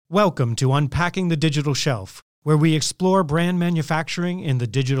Welcome to Unpacking the Digital Shelf, where we explore brand manufacturing in the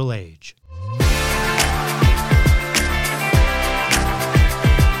digital age.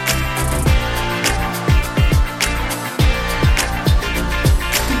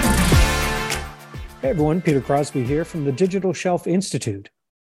 Hey everyone, Peter Crosby here from the Digital Shelf Institute.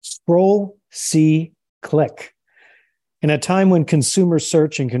 Scroll, see, click. In a time when consumer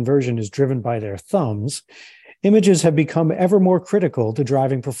search and conversion is driven by their thumbs, images have become ever more critical to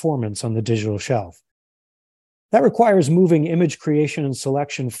driving performance on the digital shelf. That requires moving image creation and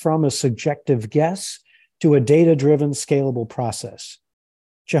selection from a subjective guess to a data-driven, scalable process.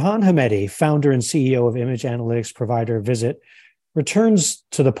 Jehan Hamedi, founder and CEO of image analytics provider Vizit, returns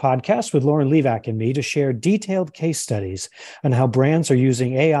to the podcast with Lauren Levack and me to share detailed case studies on how brands are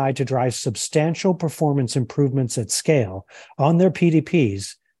using AI to drive substantial performance improvements at scale on their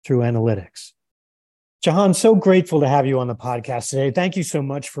PDPs through analytics. Jehan, so grateful to have you on the podcast today. Thank you so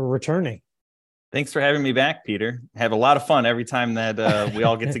much for returning. Thanks for having me back, Peter. I have a lot of fun every time that we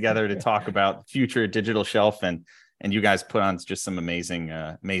all get together to talk about future digital shelf, and you guys put on just some amazing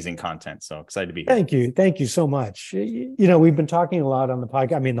content. So excited to be here. Thank you so much. You know, we've been talking a lot on the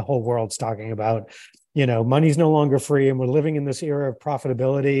podcast. I mean, the whole world's talking about, money's no longer free, and we're living in this era of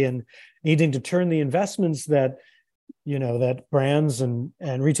profitability and needing to turn the investments that brands and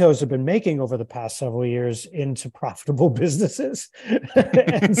retailers have been making over the past several years into profitable businesses.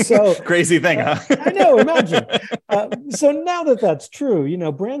 And so crazy thing, huh? I know, imagine. So now that that's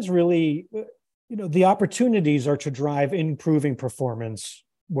true, brands really, the opportunities are to drive improving performance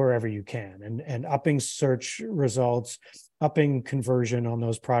wherever you can and upping search results, upping conversion on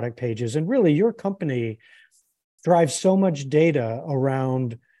those product pages. And really your company drives so much data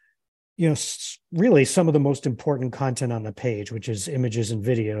around really some of the most important content on the page, which is images and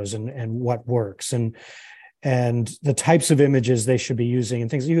videos and what works and the types of images they should be using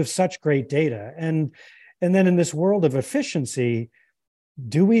and things. You have such great data. And then in this world of efficiency,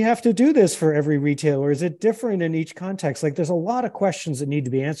 do we have to do this for every retailer? Is it different in each context? Like there's a lot of questions that need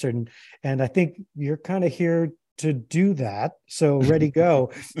to be answered. And I think you're kind of here to do that. So ready,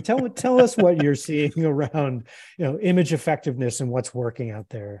 go. Tell us what you're seeing around, image effectiveness and what's working out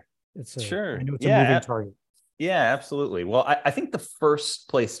there. Sure. I know it's a moving target. Yeah, absolutely. Well, I think the first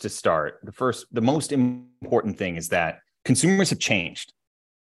place to start, the most important thing is that consumers have changed.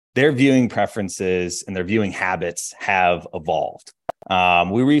 Their viewing preferences and their viewing habits have evolved.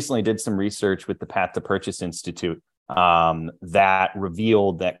 We recently did some research with the Path to Purchase Institute that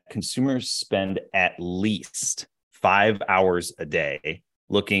revealed that consumers spend at least 5 hours a day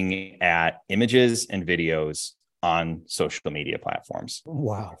looking at images and videos on social media platforms.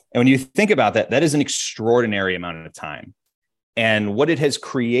 Wow. And when you think about that, that is an extraordinary amount of time. And what it has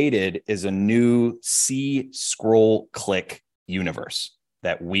created is a new see, scroll, click universe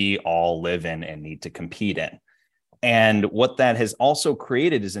that we all live in and need to compete in. And what that has also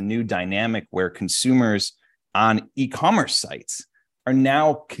created is a new dynamic where consumers on e-commerce sites are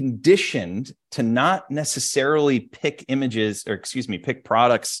now conditioned to not necessarily pick pick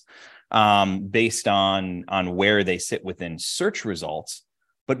products based on where they sit within search results,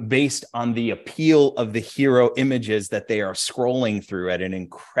 but based on the appeal of the hero images that they are scrolling through at an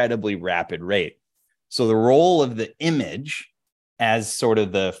incredibly rapid rate. So the role of the image as sort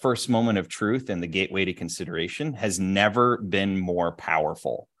of the first moment of truth and the gateway to consideration has never been more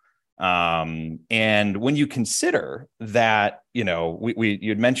powerful. And when you consider that,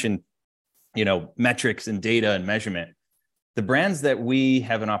 you'd mentioned, metrics and data and measurement, the brands that we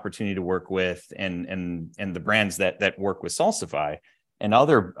have an opportunity to work with and the brands that work with Salsify and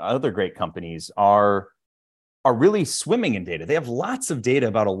other great companies are really swimming in data. They have lots of data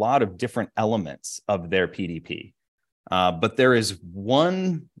about a lot of different elements of their PDP. But there is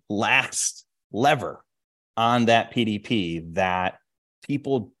one last lever on that PDP that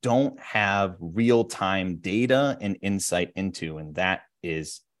people don't have real-time data and insight into, and that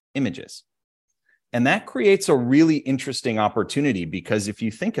is images. And that creates a really interesting opportunity because if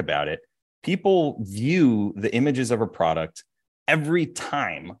you think about it, people view the images of a product every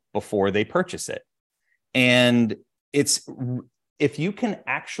time before they purchase it. And if you can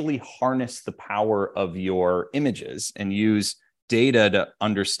actually harness the power of your images and use data to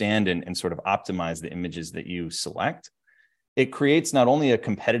understand and sort of optimize the images that you select, it creates not only a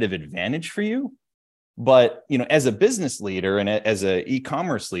competitive advantage for you, but as a business leader and as an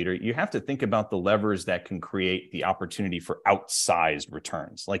e-commerce leader, you have to think about the levers that can create the opportunity for outsized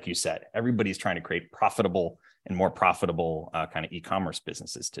returns. Like you said, everybody's trying to create profitable and more profitable kind of e-commerce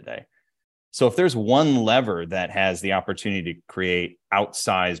businesses today. So if there's one lever that has the opportunity to create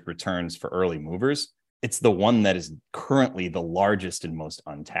outsized returns for early movers, it's the one that is currently the largest and most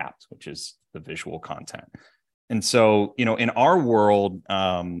untapped, which is the visual content. And so, in our world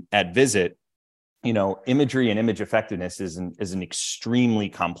at Vizit, imagery and image effectiveness is an extremely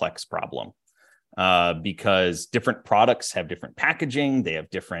complex problem because different products have different packaging. They have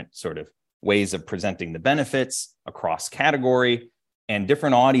different sort of ways of presenting the benefits across category, and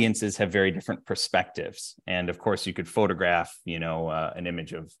different audiences have very different perspectives. And of course, you could photograph, an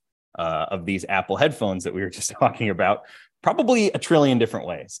image of these Apple headphones that we were just talking about, probably a trillion different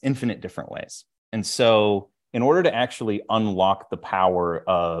ways, infinite different ways. And so in order to actually unlock the power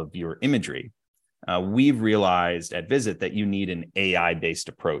of your imagery, we've realized at Vizit that you need an AI-based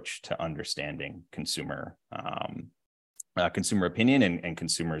approach to understanding consumer opinion and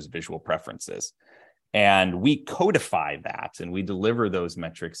consumers' visual preferences. And we codify that and we deliver those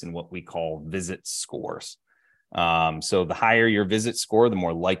metrics in what we call Vizit scores. So the higher your Vizit score, the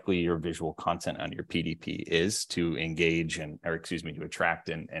more likely your visual content on your PDP is to engage to attract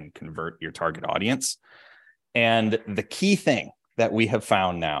and convert your target audience. And the key thing that we have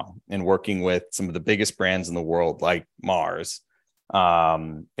found now in working with some of the biggest brands in the world, like Mars,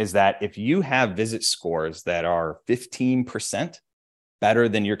 is that if you have Vizit scores that are 15% better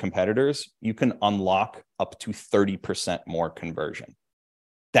than your competitors, you can unlock up to 30% more conversion.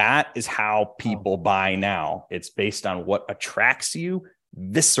 That is how people buy now. It's based on what attracts you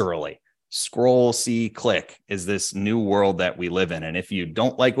viscerally. Scroll, see, click is this new world that we live in. And if you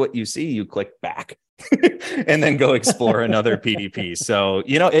don't like what you see, you click back and then go explore another PDP. So,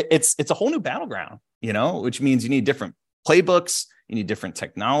 it's a whole new battleground, which means you need different playbooks, you need different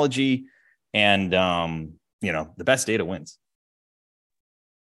technology, and, the best data wins.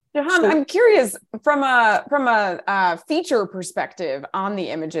 Jehan, I'm curious from a feature perspective on the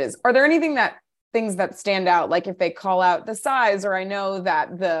images. Are there things that stand out? Like if they call out the size, or I know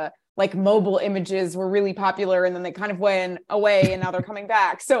that the mobile images were really popular and then they kind of went away and now they're coming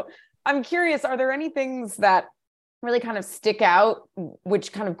back. So I'm curious, are there any things that really kind of stick out,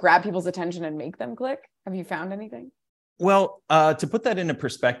 which kind of grab people's attention and make them click? Have you found anything? Well, to put that into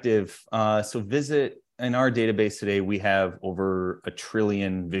perspective, so Vizit, in our database today, we have over 1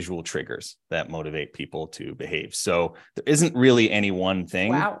 trillion visual triggers that motivate people to behave. So there isn't really any one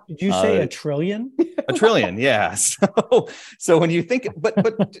thing. Wow. Did you say 1 trillion? 1 trillion, yeah. So when you think, but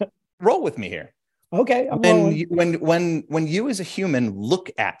roll with me here. Okay. When you as a human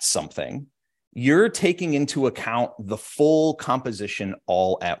look at something, you're taking into account the full composition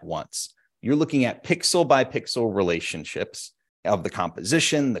all at once. You're looking at pixel by pixel relationships of the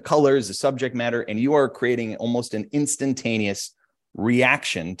composition, the colors, the subject matter, and you are creating almost an instantaneous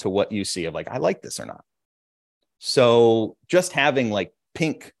reaction to what you see of I like this or not. So just having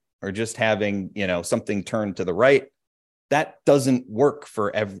pink or just having, something turned to the right, that doesn't work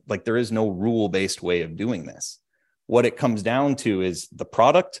for there is no rule-based way of doing this. What it comes down to is the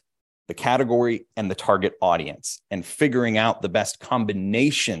product, the category, and the target audience, and figuring out the best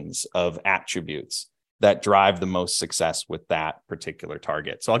combinations of attributes that drive the most success with that particular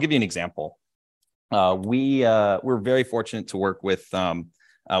target. So I'll give you an example. We're very fortunate to work with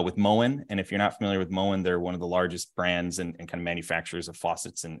Moen. And if you're not familiar with Moen, they're one of the largest brands and kind of manufacturers of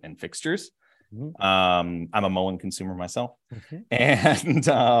faucets and fixtures. Mm-hmm. I'm a Moen consumer myself. Mm-hmm.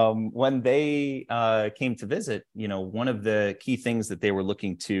 And when they came to Vizit, one of the key things that they were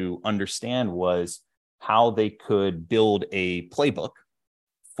looking to understand was how they could build a playbook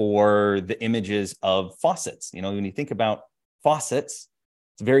for the images of faucets. When you think about faucets,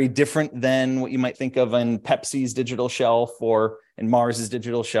 it's very different than what you might think of in Pepsi's digital shelf or in Mars's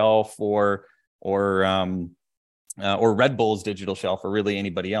digital shelf or Red Bull's digital shelf or really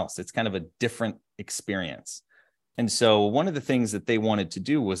anybody else. It's kind of a different experience. And so one of the things that they wanted to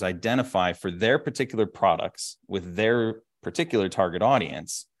do was identify for their particular products with their particular target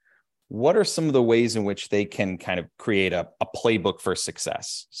audience, what are some of the ways in which they can kind of create a playbook for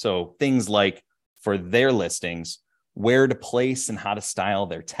success? So things like for their listings, where to place and how to style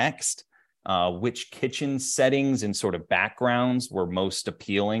their text, which kitchen settings and sort of backgrounds were most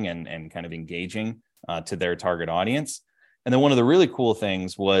appealing and kind of engaging to their target audience. And then one of the really cool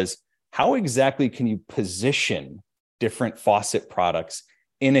things was how exactly can you position different faucet products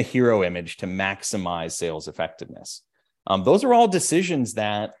in a hero image to maximize sales effectiveness? Those are all decisions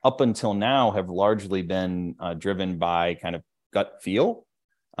that up until now have largely been driven by kind of gut feel.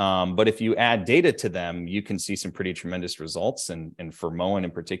 But if you add data to them, you can see some pretty tremendous results. And for Moen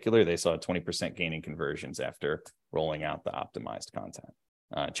in particular, they saw a 20% gain in conversions after rolling out the optimized content,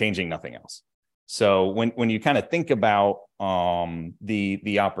 changing nothing else. So when you kind of think about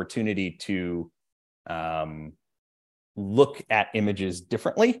the opportunity to look at images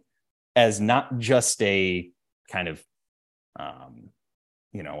differently, as not just a kind of,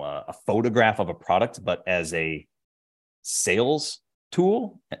 a photograph of a product, but as a sales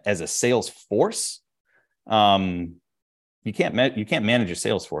tool, as a sales force. You can't manage a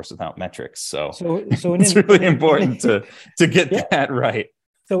sales force without metrics. So it's really important to get that right.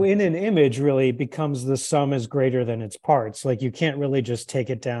 So in an image really becomes the sum is greater than its parts. Like you can't really just take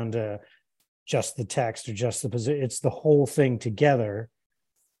it down to just the text or just the position. It's the whole thing together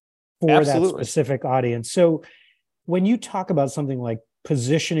for Absolutely. that specific audience. So when you talk about something like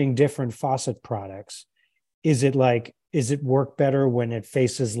positioning different faucet products, is it work better when it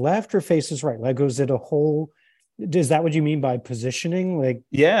faces left or faces right? Like, is it a whole? Is that what you mean by positioning? Like,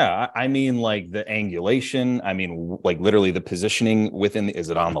 yeah, I mean, like the angulation. I mean, like literally the positioning within. Is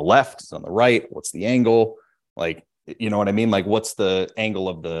it on the left? Is it on the right? What's the angle? Like, you know what I mean? Like, what's the angle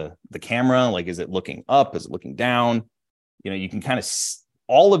of the camera? Like, is it looking up? Is it looking down? You can kind of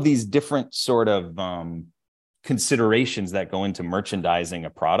all of these different sort of considerations that go into merchandising a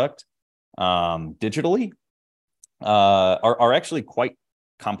product digitally are actually quite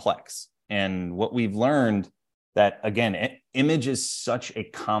complex. And what we've learned that, again, image is such a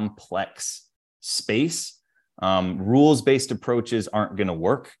complex space. Rules-based approaches aren't going to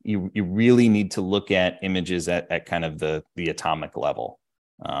work. You really need to look at images at kind of the atomic level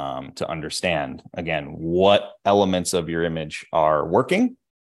to understand, again, what elements of your image are working,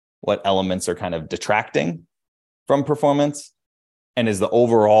 what elements are kind of detracting from performance, and is the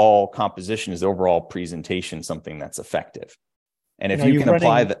overall composition, is the overall presentation something that's effective? And if you can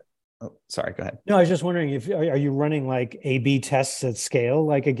apply that. Oh, sorry, go ahead. No, I was just wondering are you running like A/B tests at scale,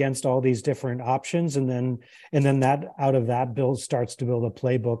 like against all these different options, and then that out of that starts to build a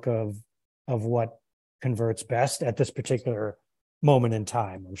playbook of what converts best at this particular moment in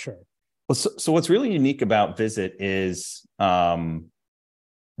time, I'm sure. Well, so what's really unique about Vizit is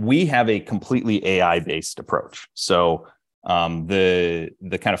we have a completely AI-based approach. So the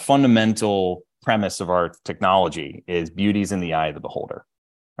kind of fundamental premise of our technology is beauty's in the eye of the beholder.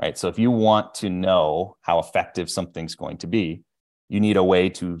 Right. So if you want to know how effective something's going to be, you need a way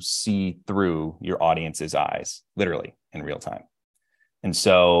to see through your audience's eyes, literally in real time. And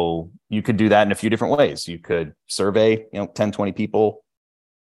so you could do that in a few different ways. You could survey, 10, 20 people,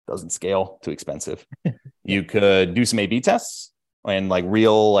 doesn't scale, too expensive. You could do some A/B tests and like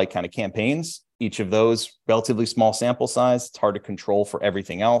real, like kind of campaigns. Each of those relatively small sample size. It's hard to control for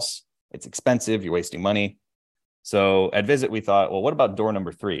everything else. It's expensive. You're wasting money. So at Vizit, we thought, well, what about door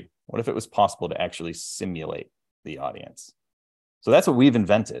number 3? What if it was possible to actually simulate the audience? So that's what we've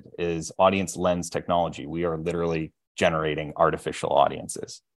invented, is audience lens technology. We are literally generating artificial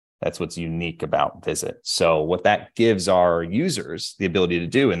audiences. That's what's unique about Vizit. So what that gives our users the ability to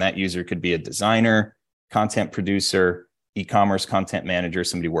do, and that user could be a designer, content producer, e-commerce content manager,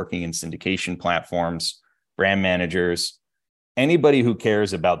 somebody working in syndication platforms, brand managers, anybody who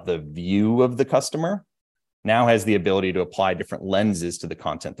cares about the view of the customer now has the ability to apply different lenses to the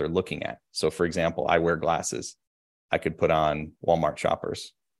content they're looking at. So for example, I wear glasses. I could put on Walmart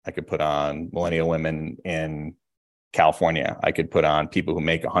shoppers. I could put on millennial women in California. I could put on people who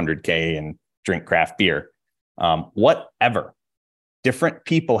make 100K and drink craft beer. Whatever. Different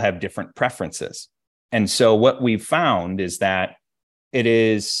people have different preferences. And so what we've found is that it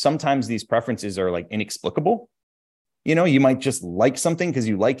is sometimes these preferences are like inexplicable. You might just like something because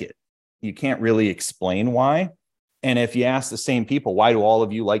you like it. You can't really explain why. And if you ask the same people, why do all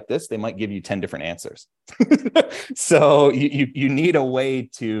of you like this? They might give you 10 different answers. So you need a way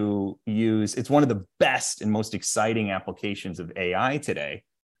to use, it's one of the best and most exciting applications of AI today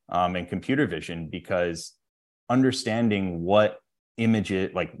and computer vision, because understanding what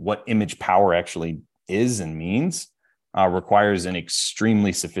image power actually is and means requires an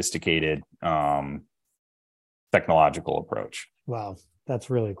extremely sophisticated technological approach. Wow,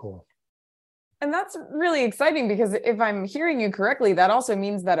 that's really cool. And that's really exciting, because if I'm hearing you correctly, that also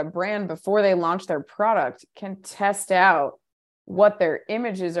means that a brand, before they launch their product, can test out what their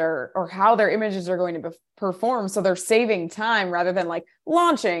images are or how their images are going to perform. So they're saving time rather than like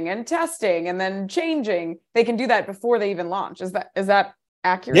launching and testing and then changing. They can do that before they even launch. Is that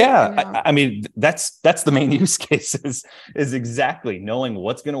accurate? Yeah. I mean, that's the main use case is exactly knowing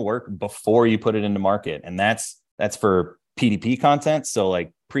what's going to work before you put it into market. And that's for PDP content. So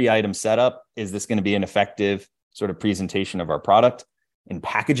like pre-item setup, is this going to be an effective sort of presentation of our product? In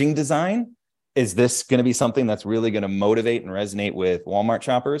packaging design, is this going to be something that's really going to motivate and resonate with Walmart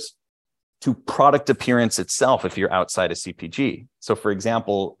shoppers? To product appearance itself, if you're outside of CPG. So for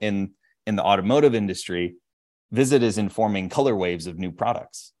example, in the automotive industry, Vizit is informing color waves of new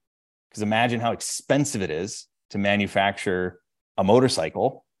products. Because imagine how expensive it is to manufacture a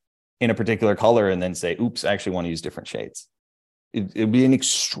motorcycle in a particular color and then say, oops, I actually want to use different shades. It'd be an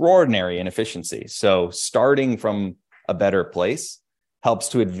extraordinary inefficiency. So starting from a better place helps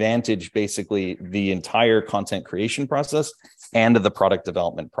to advantage basically the entire content creation process and the product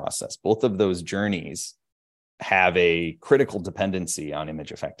development process. Both of those journeys have a critical dependency on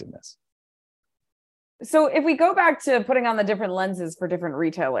image effectiveness. So if we go back to putting on the different lenses for different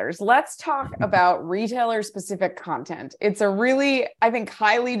retailers, let's talk about retailer specific content. It's a really, I think,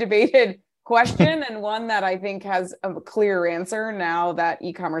 highly debated question and one that I think has a clear answer now that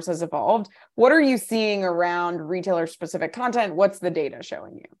e-commerce has evolved. What are you seeing around retailer specific content? What's the data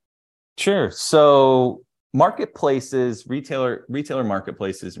showing you? Sure. So marketplaces, retailer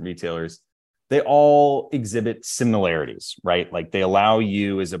marketplaces and retailers, they all exhibit similarities, right? Like they allow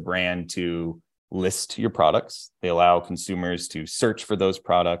you as a brand to list your products. They allow consumers to search for those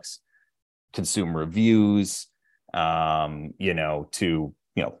products, consume reviews, to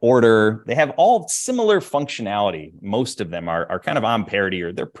order. They have all similar functionality. Most of them are kind of on parity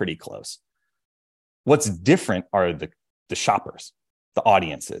or they're pretty close. What's different are the shoppers, the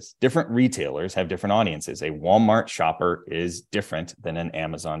audiences. Different retailers have different audiences. A Walmart shopper is different than an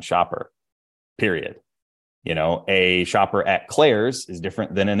Amazon shopper, period. A shopper at Claire's is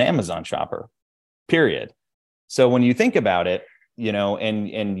different than an Amazon shopper, period. So when you think about it,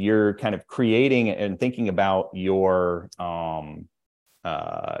 and you're kind of creating and thinking about your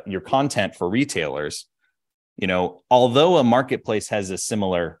content for retailers, although a marketplace has a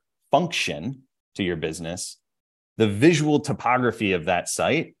similar function to your business, the visual topography of that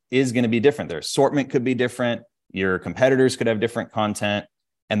site is going to be different. Their assortment could be different. Your competitors could have different content.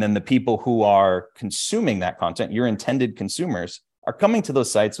 And then the people who are consuming that content, your intended consumers, are coming to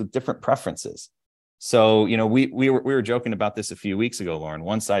those sites with different preferences. So, we were joking about this a few weeks ago, Lauren.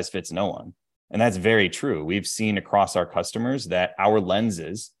 One size fits no one. And that's very true. We've seen across our customers that our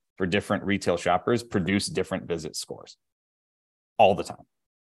lenses for different retail shoppers produce different visit scores all the time.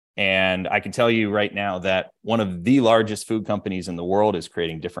 And I can tell you right now that one of the largest food companies in the world is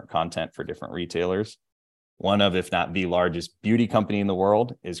creating different content for different retailers. One of, if not the largest beauty company in the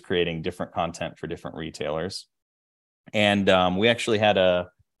world is creating different content for different retailers. And we actually had a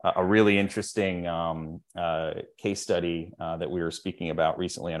really interesting case study that we were speaking about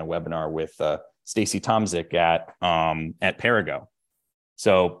recently on a webinar with Stacy Tomzik at Perigo.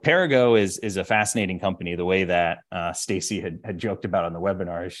 So Perigo is a fascinating company. The way that Stacy had joked about on the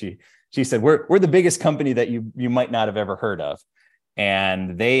webinar is she said, we're the biggest company that you might not have ever heard of.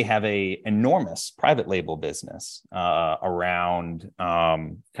 And they have a enormous private label business around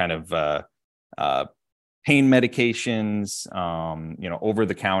pain medications, over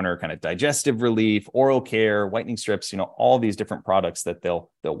the counter kind of digestive relief, oral care, whitening strips, all these different products that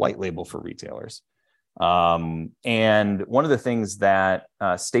they'll white label for retailers. And one of the things that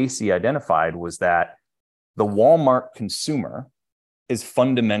Stacy identified was that the Walmart consumer is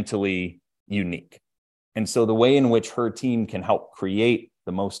fundamentally unique. And so the way in which her team can help create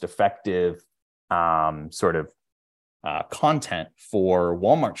the most effective content for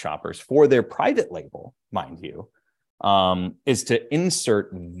Walmart shoppers for their private label, mind you, is to insert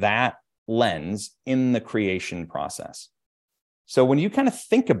that lens in the creation process. So when you kind of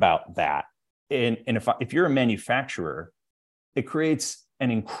think about that, and if you're a manufacturer, it creates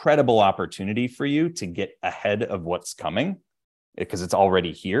an incredible opportunity for you to get ahead of what's coming because it's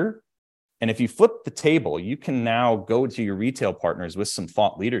already here. And if you flip the table, you can now go to your retail partners with some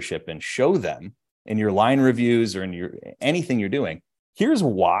thought leadership and show them in your line reviews or in anything you're doing, here's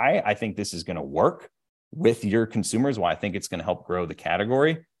why I think this is going to work with your consumers, why I think it's going to help grow the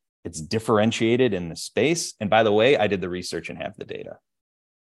category. It's differentiated in the space. And by the way, I did the research and have the data.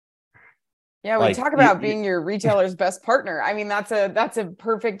 Yeah, we talk about being your retailer's best partner. I mean, that's a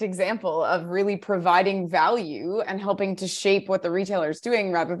perfect example of really providing value and helping to shape what the retailer is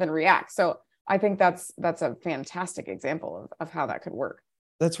doing rather than react. So I think that's a fantastic example of how that could work.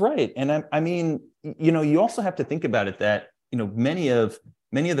 That's right. And I mean, you also have to think about it that, many of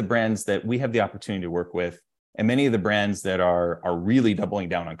the brands that we have the opportunity to work with and many of the brands that are really doubling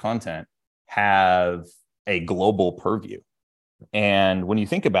down on content have a global purview. And when you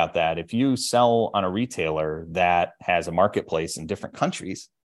think about that, if you sell on a retailer that has a marketplace in different countries,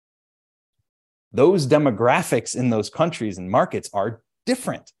 those demographics in those countries and markets are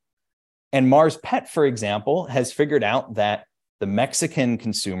different. And Mars Pet, for example, has figured out that the Mexican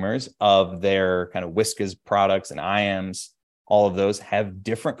consumers of their kind of Whiskas products and IAMs, all of those have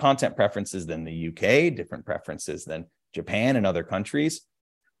different content preferences than the UK, different preferences than Japan and other countries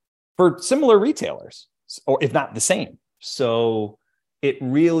for similar retailers, or if not the same. So it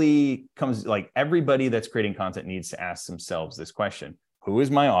really comes like everybody that's creating content needs to ask themselves this question. who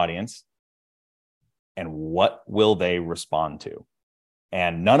is my audience and what will they respond to?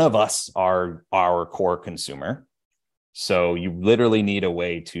 And none of us are our core consumer. So you literally need a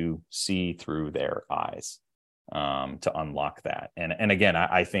way to see through their eyes to unlock that. And again,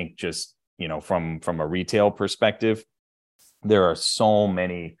 I think just, from a retail perspective, there are so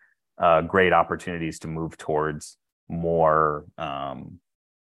many great opportunities to move towards more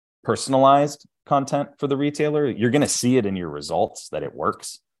personalized content for the retailer. You're going to see it in your results that it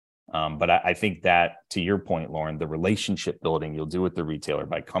works. But I think that, to your point, Lauren, the relationship building you'll do with the retailer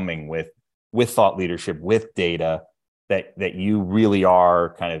by coming with thought leadership, with data that you really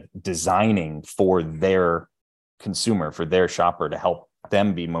are kind of designing for their consumer, for their shopper, to help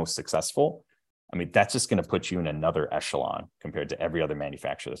them be most successful. I mean, that's just going to put you in another echelon compared to every other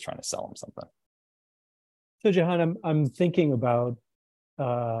manufacturer that's trying to sell them something. So, Jehan, I'm thinking about,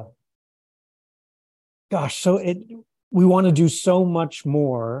 we want to do so much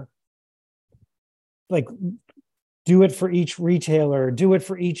more, like do it for each retailer, do it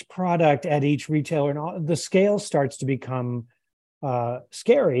for each product at each retailer, and all, the scale starts to become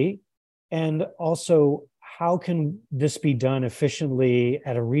scary. And also, how can this be done efficiently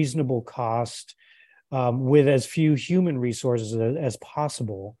at a reasonable cost, with as few human resources as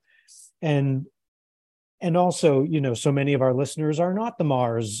possible? And also, so many of our listeners are not the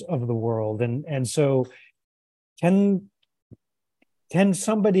Mars of the world. And so can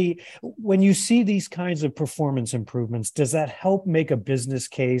somebody, when you see these kinds of performance improvements, does that help make a business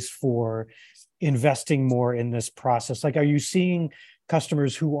case for investing more in this process? Like, are you seeing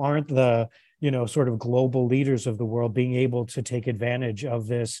customers who aren't the, sort of global leaders of the world being able to take advantage of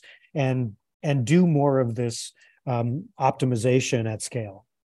this and do more of this optimization at scale?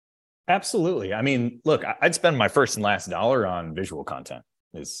 Absolutely. I mean, look, I'd spend my first and last dollar on visual content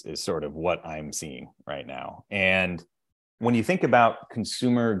is sort of what I'm seeing right now. And when you think about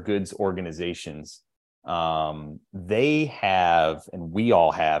consumer goods organizations, they have, and we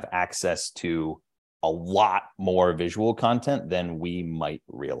all have, access to a lot more visual content than we might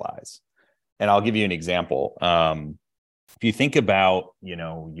realize. And I'll give you an example. If you think about,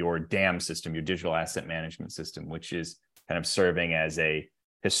 your DAM system, your digital asset management system, which is kind of serving as a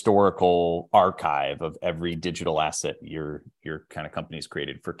historical archive of every digital asset your kind of company's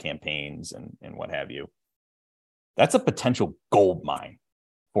created for campaigns and what have you. That's a potential gold mine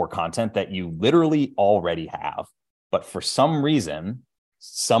for content that you literally already have. But for some reason,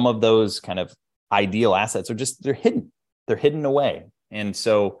 some of those kind of ideal assets are they're hidden away. And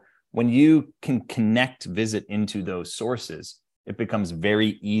so when you can connect Vizit into those sources, it becomes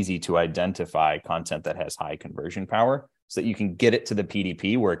very easy to identify content that has high conversion power so that you can get it to the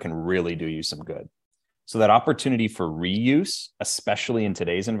PDP where it can really do you some good. So that opportunity for reuse, especially in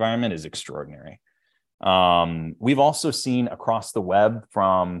today's environment, is extraordinary. We've also seen across the web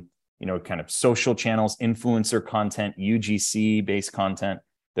from, kind of social channels, influencer content, UGC based content.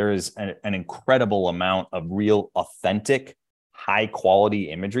 There is an incredible amount of real authentic, high quality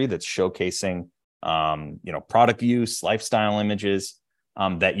imagery that's showcasing, product use, lifestyle images,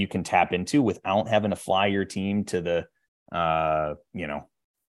 that you can tap into without having to fly your team to a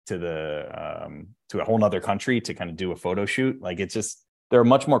whole nother country to kind of do a photo shoot. Like, there are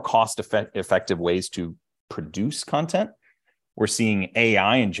much more cost effective ways to produce content. We're seeing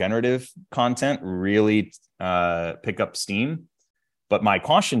AI and generative content really pick up steam. But my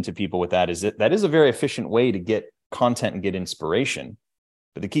caution to people with that is that is a very efficient way to get content and get inspiration.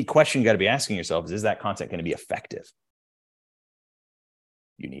 But the key question you got to be asking yourself is that content going to be effective?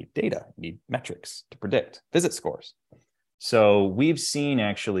 You need data, you need metrics to predict visit scores. So we've seen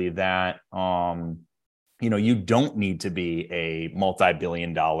actually that you don't need to be a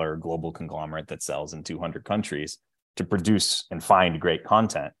multi-billion-dollar global conglomerate that sells in 200 countries to produce and find great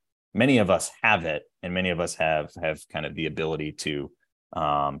content. Many of us have it, and many of us have kind of the ability to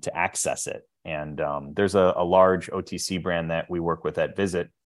access it. And there's a large OTC brand that we work with at Vizit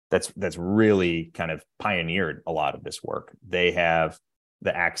that's really kind of pioneered a lot of this work. They have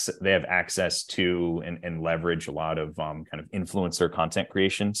access to and leverage a lot of kind of influencer content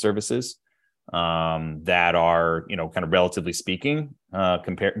creation services that are, kind of relatively speaking,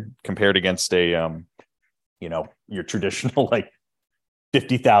 compared against a, your traditional like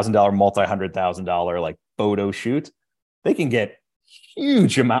 $50,000, multi-$100,000 like photo shoot. They can get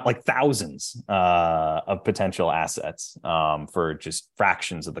huge amount, like thousands of potential assets for just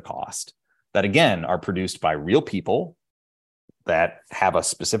fractions of the cost that, again, are produced by real people that have a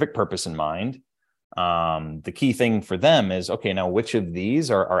specific purpose in mind. The key thing for them is, okay, now which of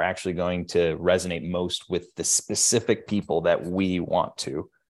these are actually going to resonate most with the specific people that we want to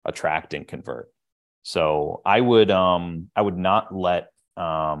attract and convert? So I would not let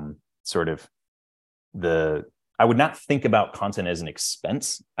sort of I would not think about content as an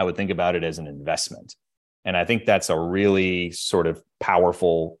expense. I would think about it as an investment. And I think that's a really sort of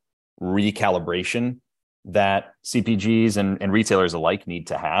powerful recalibration that CPGs and retailers alike need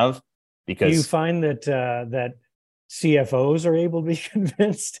to have. Because do you find that that CFOs are able to be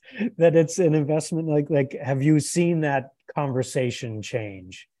convinced that it's an investment? Like, have you seen that conversation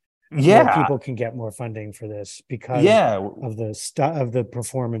change? Yeah, where people can get more funding for this because of the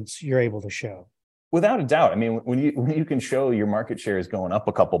performance you're able to show. Without a doubt. I mean, when you can show your market share is going up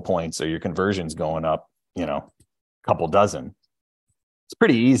a couple points or your conversion's going up, a couple dozen, it's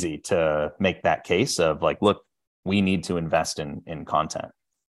pretty easy to make that case of like, look, we need to invest in content.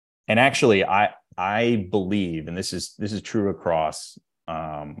 And actually, I believe, and this is true across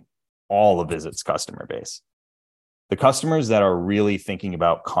all of Vizit's customer base, the customers that are really thinking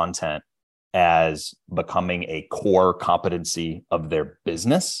about content as becoming a core competency of their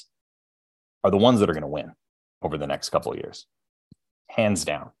business are the ones that are going to win over the next couple of years, hands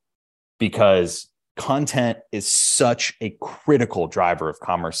down, because content is such a critical driver of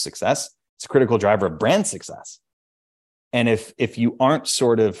commerce success. It's a critical driver of brand success. And if you aren't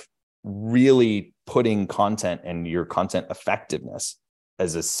sort of really putting content and your content effectiveness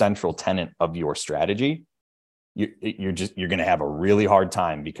as a central tenet of your strategy, you're going to have a really hard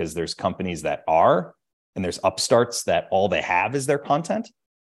time, because there's companies that are, and there's upstarts that all they have is their content.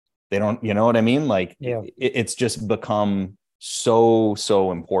 They don't, you know what I mean? Like, it's just become so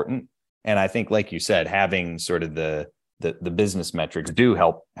important. And I think, like you said, having sort of the business metrics do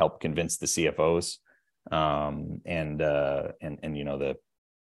help convince the CFOs, and the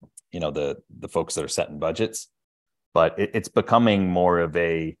folks that are setting budgets. But it's becoming more of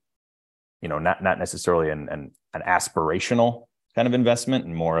a, not necessarily an aspirational kind of investment,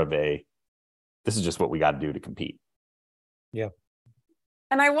 and more of a, this is just what we got to do to compete. Yeah.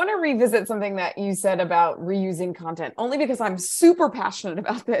 And I want to revisit something that you said about reusing content, only because I'm super passionate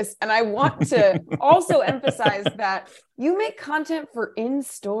about this. And I want to also emphasize that you make content for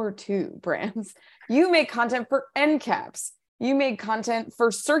in-store too, brands. You make content for end caps. You make content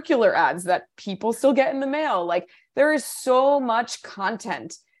for circular ads that people still get in the mail. Like, there is so much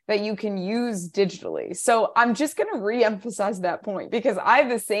content that you can use digitally. So I'm just going to re-emphasize that point, because I have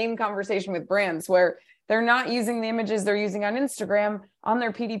the same conversation with brands where they're not using the images they're using on Instagram on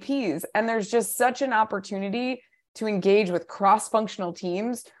their PDPs. And there's just such an opportunity to engage with cross-functional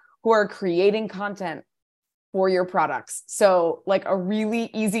teams who are creating content for your products. So, like, a really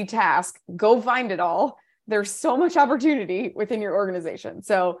easy task, go find it all. There's so much opportunity within your organization.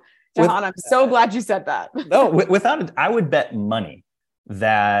 So, Jehan, I'm so glad you said that. No, without it, I would bet money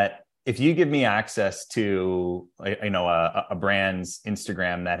that if you give me access to, a brand's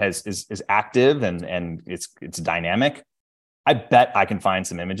Instagram that is active and it's dynamic, I bet I can find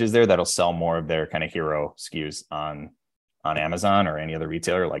some images there that'll sell more of their kind of hero SKUs on Amazon or any other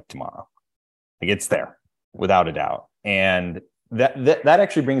retailer like tomorrow. Like, it's there without a doubt. And that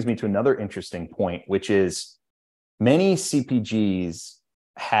actually brings me to another interesting point, which is many CPGs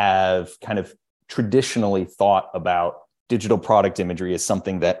have kind of traditionally thought about digital product imagery as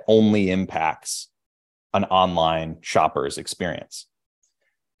something that only impacts an online shopper's experience.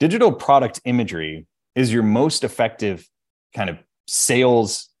 Digital product imagery is your most effective kind of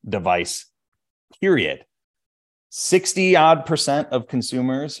sales device, period. 60% of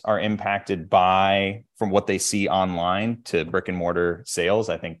consumers are impacted from what they see online to brick and mortar sales.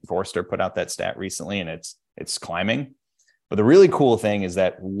 I think Forrester put out that stat recently, and it's climbing. But the really cool thing is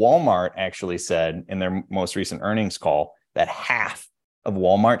that Walmart actually said in their most recent earnings call that half of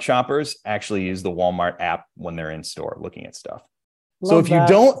Walmart shoppers actually use the Walmart app when they're in store looking at stuff. So if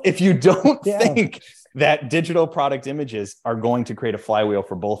you don't think that digital product images are going to create a flywheel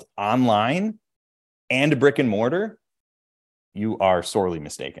for both online and brick and mortar, you are sorely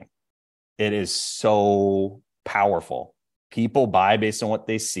mistaken. It is so powerful. People buy based on what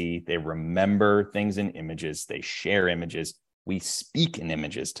they see. They remember things in images. They share images. We speak in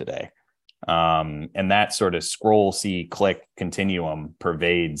images today. And that sort of scroll, see, click continuum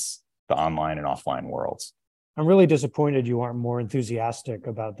pervades the online and offline worlds. I'm really disappointed you aren't more enthusiastic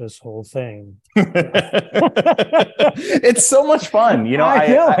about this whole thing. It's so much fun.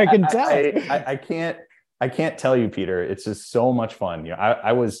 I can tell. I can't tell you, Peter. It's just so much fun.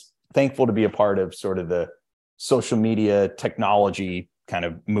 I was thankful to be a part of sort of the social media technology kind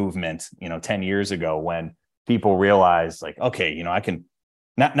of movement, 10 years ago, when people realized, like, okay, I can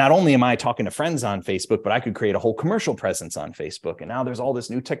not only am I talking to friends on Facebook, but I could create a whole commercial presence on Facebook. And now there's all this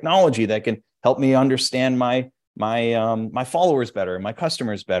new technology that can help me understand my followers better, my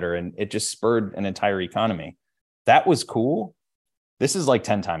customers better. And it just spurred an entire economy. That was cool. This is like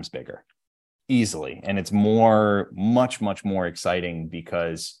 10 times bigger, easily. And it's much more exciting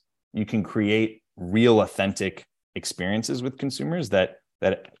because you can create real authentic experiences with consumers that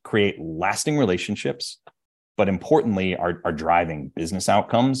create lasting relationships, but importantly are driving business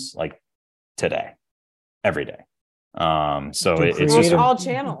outcomes like today, every day. So it's just all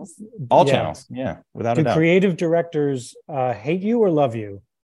channels. All channels, yeah, without a doubt. Do creative directors hate you or love you?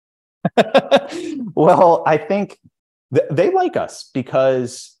 Well, I think they like us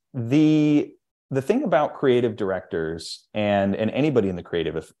because the thing about creative directors and anybody in the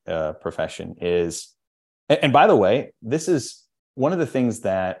creative profession is, and by the way, this is one of the things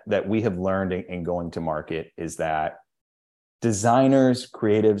that we have learned in going to market is that designers,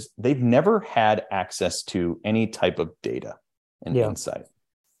 creatives, they've never had access to any type of data and insight.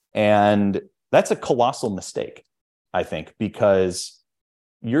 And that's a colossal mistake, I think, because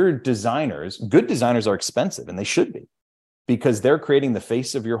your designers, good designers are expensive, and they should be, because they're creating the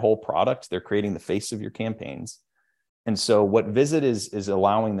face of your whole product. They're creating the face of your campaigns. And so what Vizit is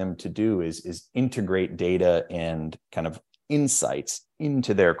allowing them to do is integrate data and kind of insights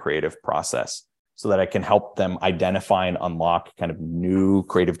into their creative process so that I can help them identify and unlock kind of new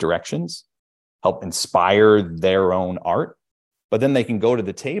creative directions, help inspire their own art. But then they can go to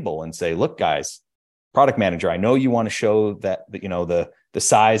the table and say, look, guys, product manager, I know you want to show that, you know, the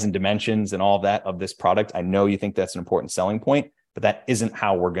size and dimensions and all of that of this product. I know you think that's an important selling point, but that isn't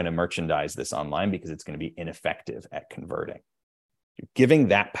how we're going to merchandise this online because it's going to be ineffective at converting. Giving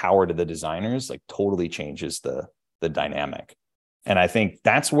that power to the designers like totally changes the dynamic. And I think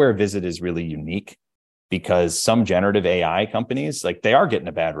that's where Vizit is really unique, because some generative AI companies, like, they are getting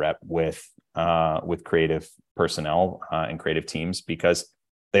a bad rep with creative personnel and creative teams because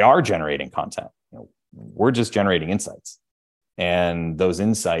they are generating content. You know, we're just generating insights, and those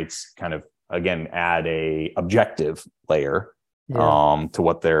insights kind of, again, add a objective layer to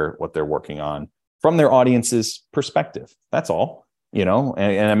what they're working on from their audience's perspective. That's all, you know.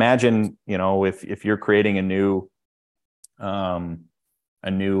 And imagine, you know, if you're creating a new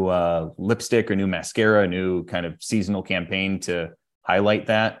lipstick or new mascara, a new kind of seasonal campaign to highlight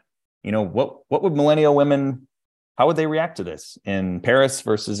that, you know, what would millennial women, how would they react to this in Paris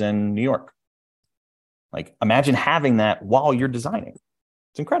versus in New York? Like, imagine having that while you're designing.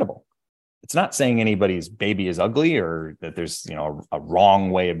 It's incredible. It's not saying anybody's baby is ugly or that there's, you know, a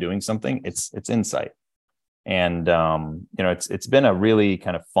wrong way of doing something. It's insight. And, you know, it's been a really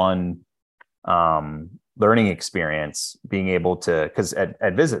kind of fun, learning experience being able to, because at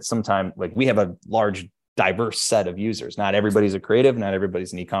Vizit, sometimes, like, we have a large, diverse set of users. Not everybody's a creative, not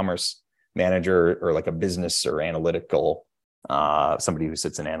everybody's an e-commerce manager or like a business or analytical, somebody who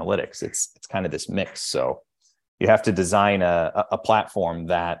sits in analytics. It's kind of this mix. So you have to design a platform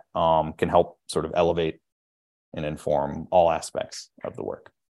that can help sort of elevate and inform all aspects of the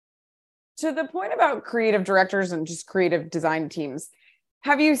work. To the point about creative directors and just creative design teams,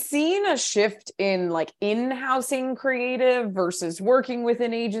 have you seen a shift in like in-housing creative versus working with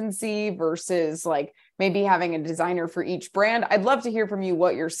an agency versus like maybe having a designer for each brand? I'd love to hear from you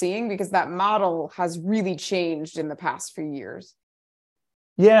what you're seeing, because that model has really changed in the past few years.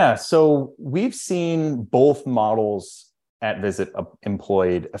 Yeah, so we've seen both models at Vizit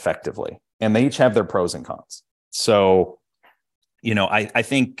employed effectively, and they each have their pros and cons. So, you know, I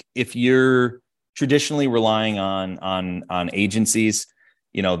think if you're traditionally relying on agencies,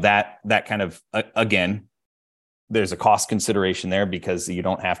 you know, that kind of, again, there's a cost consideration there because you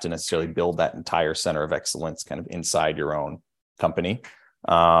don't have to necessarily build that entire center of excellence kind of inside your own company.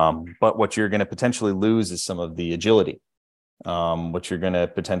 But what you're going to potentially lose is some of the agility. What you're going to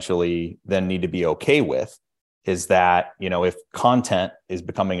potentially then need to be okay with is that, you know, if content is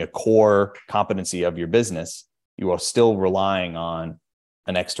becoming a core competency of your business, you are still relying on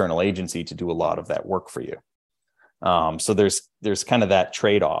an external agency to do a lot of that work for you. So there's kind of that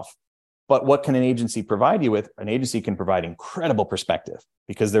trade-off. But what can an agency provide you with? An agency can provide incredible perspective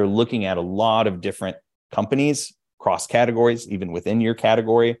because they're looking at a lot of different companies, cross categories, even within your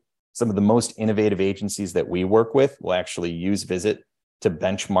category. Some of the most innovative agencies that we work with will actually use Vizit to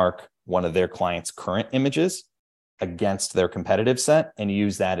benchmark one of their clients' current images against their competitive set and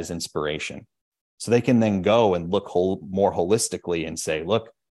use that as inspiration. So they can then go and look more holistically and say, look,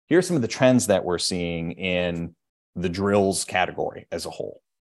 here's some of the trends that we're seeing in the drills category as a whole.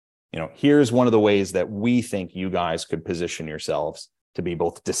 You know, here's one of the ways that we think you guys could position yourselves to be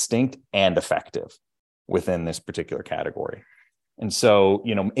both distinct and effective within this particular category. And so,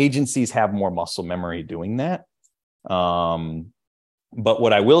 you know, agencies have more muscle memory doing that. But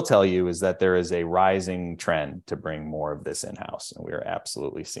what I will tell you is that there is a rising trend to bring more of this in-house. And we are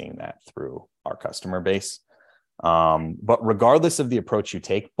absolutely seeing that through our customer base. But regardless of the approach you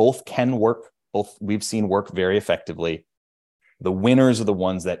take, both can work. Both we've seen work very effectively. The winners are the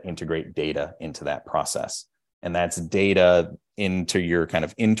ones that integrate data into that process. And that's data into your kind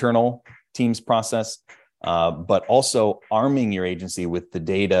of internal teams process, but also arming your agency with the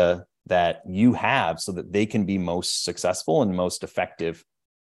data that you have so that they can be most successful and most effective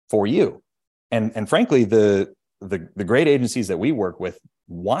for you. And frankly, the great agencies that we work with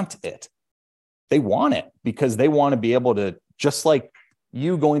want it. They want it because they want to be able to, just like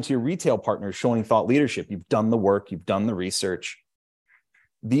you going to your retail partners, showing thought leadership, you've done the work, you've done the research.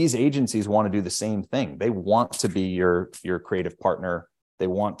 These agencies want to do the same thing. They want to be your creative partner. They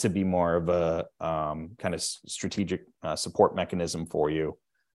want to be more of a kind of strategic support mechanism for you.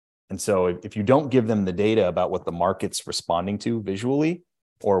 And so if you don't give them the data about what the market's responding to visually,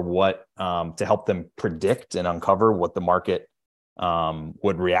 or what to help them predict and uncover what the market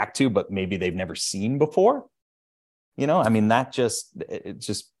would react to, but maybe they've never seen before, I mean, it's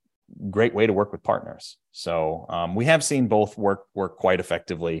just great way to work with partners. So we have seen both work quite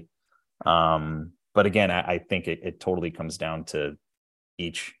effectively. But again, I think it totally comes down to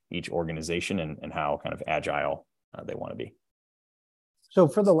each organization and how kind of agile they want to be. So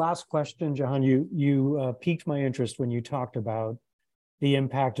for the last question, Jehan, you piqued my interest when you talked about the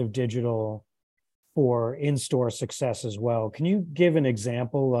impact of digital for in-store success as well. Can you give an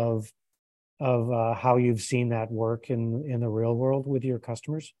example of how you've seen that work in the real world with your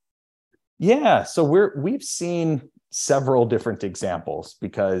customers? Yeah, so we've seen several different examples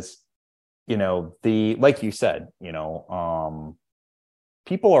because, like you said,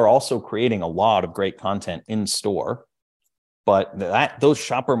 people are also creating a lot of great content in store, but those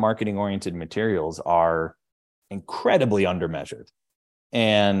shopper marketing oriented materials are incredibly undermeasured.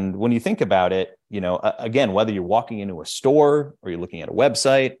 And when you think about it, again, whether you're walking into a store or you're looking at a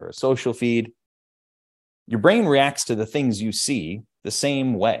website or a social feed, your brain reacts to the things you see the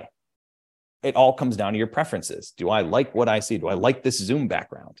same way. It all comes down to your preferences. Do I like what I see? Do I like this Zoom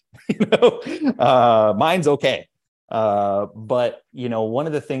background? Mine's okay. But one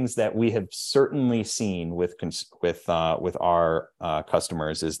of the things that we have certainly seen with our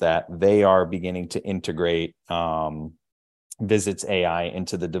customers is that they are beginning to integrate Vizit's AI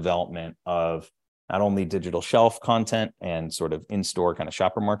into the development of not only digital shelf content and sort of in-store kind of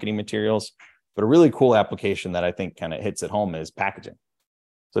shopper marketing materials, but a really cool application that I think kind of hits at home is packaging.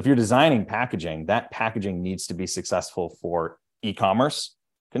 So if you're designing packaging, that packaging needs to be successful for e-commerce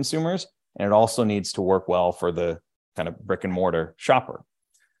consumers, and it also needs to work well for the kind of brick and mortar shopper.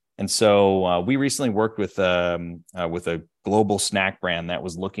 And so we recently worked with a global snack brand that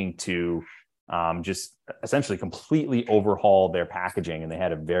was looking to just essentially completely overhaul their packaging, and they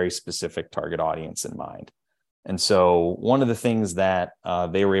had a very specific target audience in mind. And so one of the things that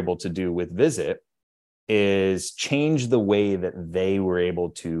they were able to do with Vizit is change the way that they were able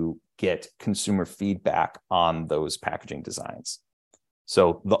to get consumer feedback on those packaging designs.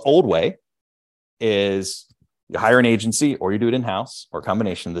 So the old way is you hire an agency or you do it in-house or a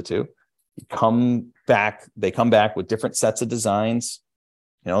combination of the two. They come back with different sets of designs.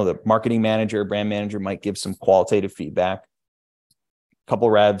 The marketing manager, brand manager might give some qualitative feedback, a couple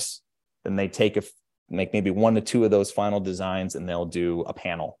revs, then they make maybe 1 to 2 of those final designs and they'll do a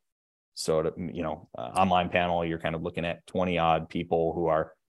panel. So, online panel, you're kind of looking at 20 odd people who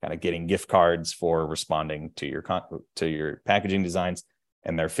are kind of getting gift cards for responding to your packaging designs,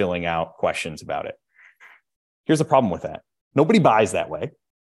 and they're filling out questions about it. Here's the problem with that. Nobody buys that way.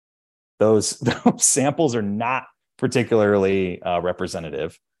 Those samples are not particularly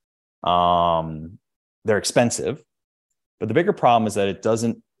representative. They're expensive, but the bigger problem is that it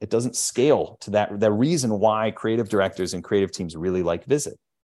doesn't scale to that. The reason why creative directors and creative teams really like Vizit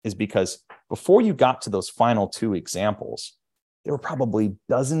is because before you got to those final 2 examples, there were probably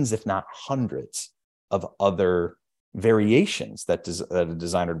dozens, if not hundreds, of other variations that a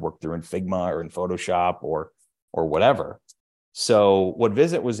designer would work through in Figma or in Photoshop or whatever. So what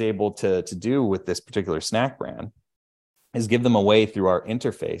Vizit was able to do with this particular snack brand is give them a way through our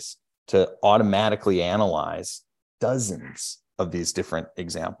interface to automatically analyze dozens of these different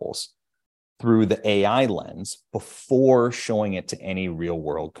examples through the AI lens before showing it to any real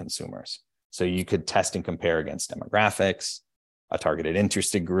world consumers. So you could test and compare against demographics, a target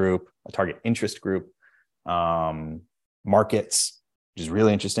interest group, markets, which is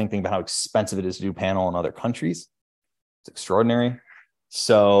really interesting. Think about how expensive it is to do panel in other countries. It's extraordinary.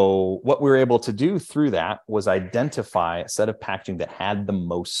 So what we were able to do through that was identify a set of packaging that had the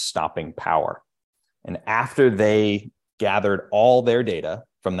most stopping power. And after they gathered all their data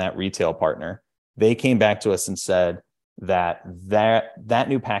from that retail partner, they came back to us and said, that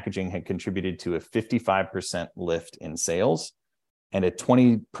new packaging had contributed to a 55% lift in sales and a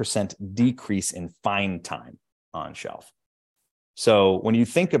 20% decrease in find time on shelf. So when you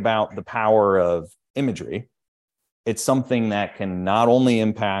think about the power of imagery, it's something that can not only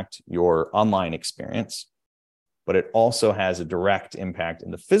impact your online experience, but it also has a direct impact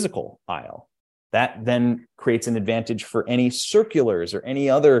in the physical aisle. That then creates an advantage for any circulars or any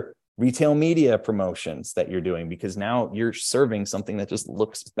other retail media promotions that you're doing, because now you're serving something that just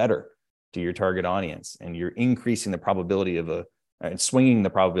looks better to your target audience, and you're increasing the probability of and swinging the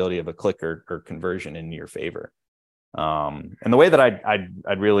probability of a click or conversion in your favor. And the way that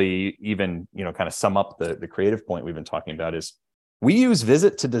I'd really even, kind of sum up the creative point we've been talking about is we use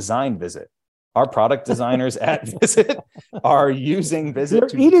Vizit to design Vizit. Our product designers at Vizit are using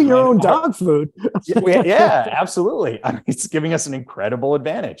Vizit. You're eating your own dog food. Yeah, absolutely. I mean, it's giving us an incredible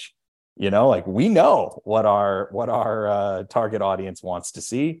advantage. Like we know what our target audience wants to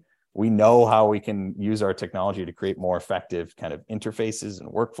see. We know how we can use our technology to create more effective kind of interfaces and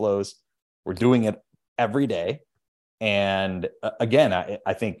workflows. We're doing it every day. And again,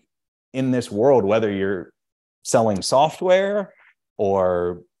 I think in this world, whether you're selling software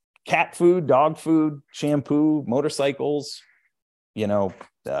or cat food, dog food, shampoo, motorcycles,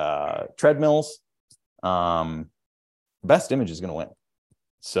 treadmills, best image is going to win.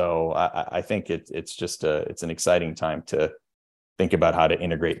 So I think it's an exciting time to think about how to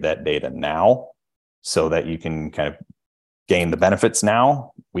integrate that data now so that you can kind of gain the benefits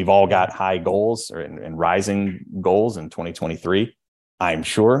now. We've all got high goals and rising goals in 2023, I'm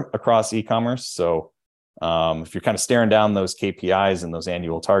sure, across e-commerce. So if you're kind of staring down those KPIs and those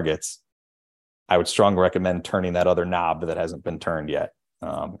annual targets, I would strongly recommend turning that other knob that hasn't been turned yet.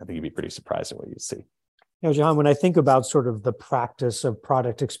 I think you'd be pretty surprised at what you see. Jehan, when I think about sort of the practice of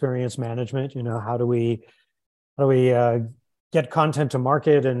product experience management, how do we get content to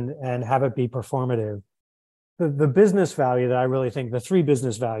market and have it be performative? The business value that I really think, the three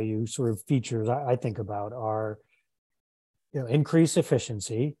business value sort of features I think about are, increase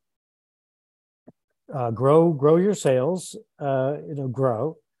efficiency, grow your sales,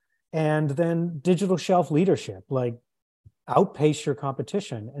 grow, and then digital shelf leadership, like outpace your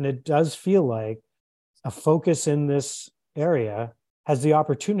competition. And it does feel like a focus in this area has the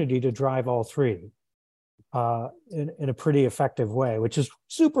opportunity to drive all three in a pretty effective way, which is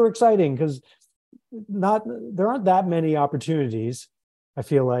super exciting because there aren't that many opportunities, I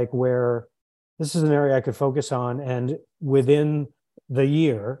feel like, where this is an area I could focus on and within the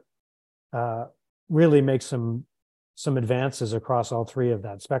year really make some advances across all three of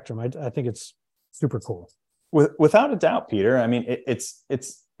that spectrum. I think it's super cool. Without a doubt, Peter. I mean, it's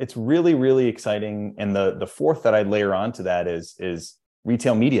really, really exciting. And the fourth that I'd layer onto that is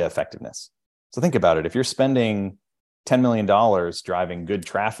retail media effectiveness. So think about it. If you're spending $10 million driving good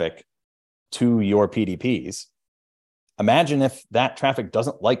traffic to your PDPs, imagine if that traffic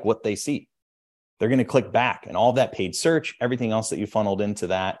doesn't like what they see. They're going to click back, and all that paid search, everything else that you funneled into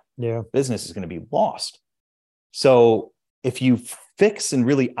that business is going to be lost. So if you fix and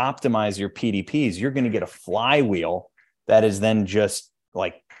really optimize your PDPs, you're going to get a flywheel that is then just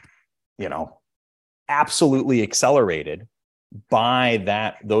absolutely accelerated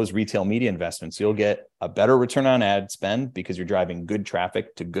by those retail media investments. You'll get a better return on ad spend because you're driving good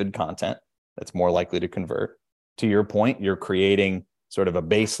traffic to good content that's more likely to convert. To your point, you're creating sort of a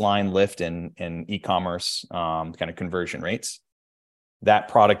baseline lift in e-commerce kind of conversion rates. That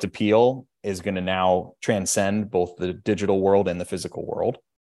product appeal is going to now transcend both the digital world and the physical world.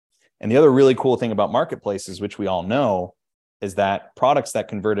 And the other really cool thing about marketplaces, which we all know, is that products that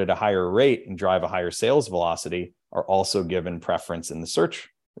convert at a higher rate and drive a higher sales velocity are also given preference in the search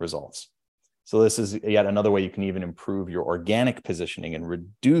results. So this is yet another way you can even improve your organic positioning and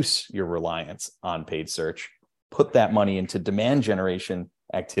reduce your reliance on paid search, put that money into demand generation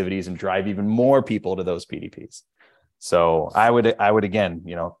activities and drive even more people to those PDPs. So I would again,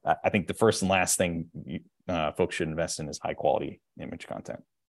 I think the first and last thing folks should invest in is high quality image content.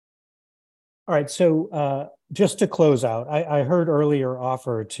 All right. So just to close out, I heard earlier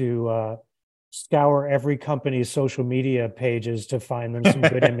offer to scour every company's social media pages to find them some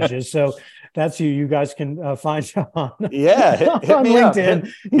good images. So that's you. You guys can find Jehan on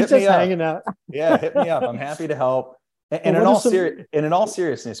LinkedIn. He's just hanging out. Yeah, hit me up. I'm happy to help. And in all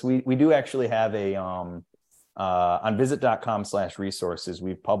seriousness, we do actually have a on vizit.com/resources,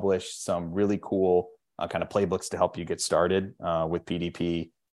 we've published some really cool kind of playbooks to help you get started with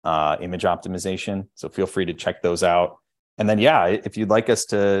PDP image optimization. So feel free to check those out. And then, if you'd like us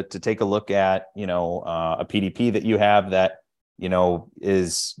to take a look at, a PDP that you have that,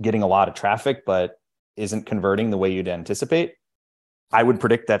 is getting a lot of traffic, but isn't converting the way you'd anticipate, I would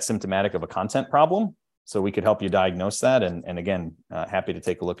predict that's symptomatic of a content problem. So we could help you diagnose that. And again, happy to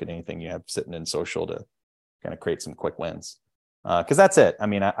take a look at anything you have sitting in social to kind of create some quick wins. Because that's it. I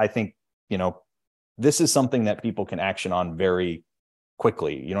mean, I think, this is something that people can action on very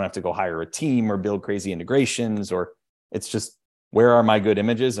quickly. You don't have to go hire a team or build crazy integrations, or it's just, where are my good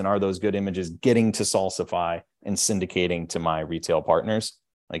images, and are those good images getting to Salsify and syndicating to my retail partners?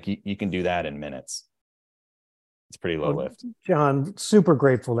 Like you can do that in minutes. It's pretty low lift. John, super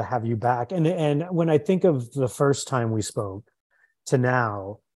grateful to have you back. And when I think of the first time we spoke to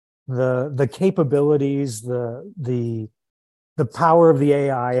now, the capabilities, the power of the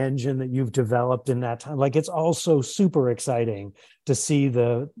AI engine that you've developed in that time, like it's also super exciting to see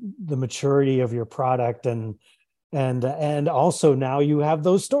the maturity of your product, and also now you have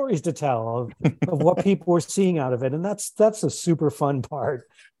those stories to tell of what people are seeing out of it, and that's a super fun part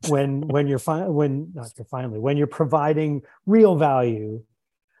when you're providing real value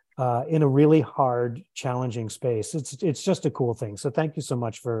in a really hard, challenging space. It's just a cool thing. So thank you so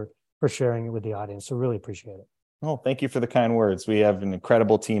much for sharing it with the audience. I really appreciate it. Oh, thank you for the kind words. We have an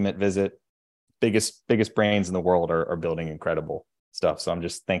incredible team at Vizit. Biggest brains in the world are building incredible stuff. So I'm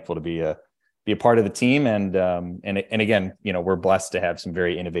just thankful to be a part of the team. And again, we're blessed to have some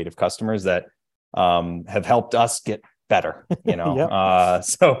very innovative customers that have helped us get better, Yep.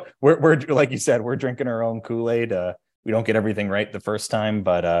 So we're like you said, we're drinking our own Kool-Aid. We don't get everything right the first time,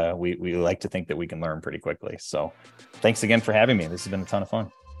 but we like to think that we can learn pretty quickly. So thanks again for having me. This has been a ton of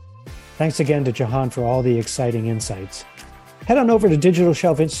fun. Thanks again to Jehan for all the exciting insights. Head on over to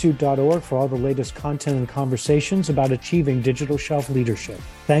digitalshelfinstitute.org for all the latest content and conversations about achieving digital shelf leadership.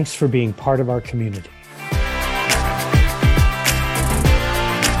 Thanks for being part of our community.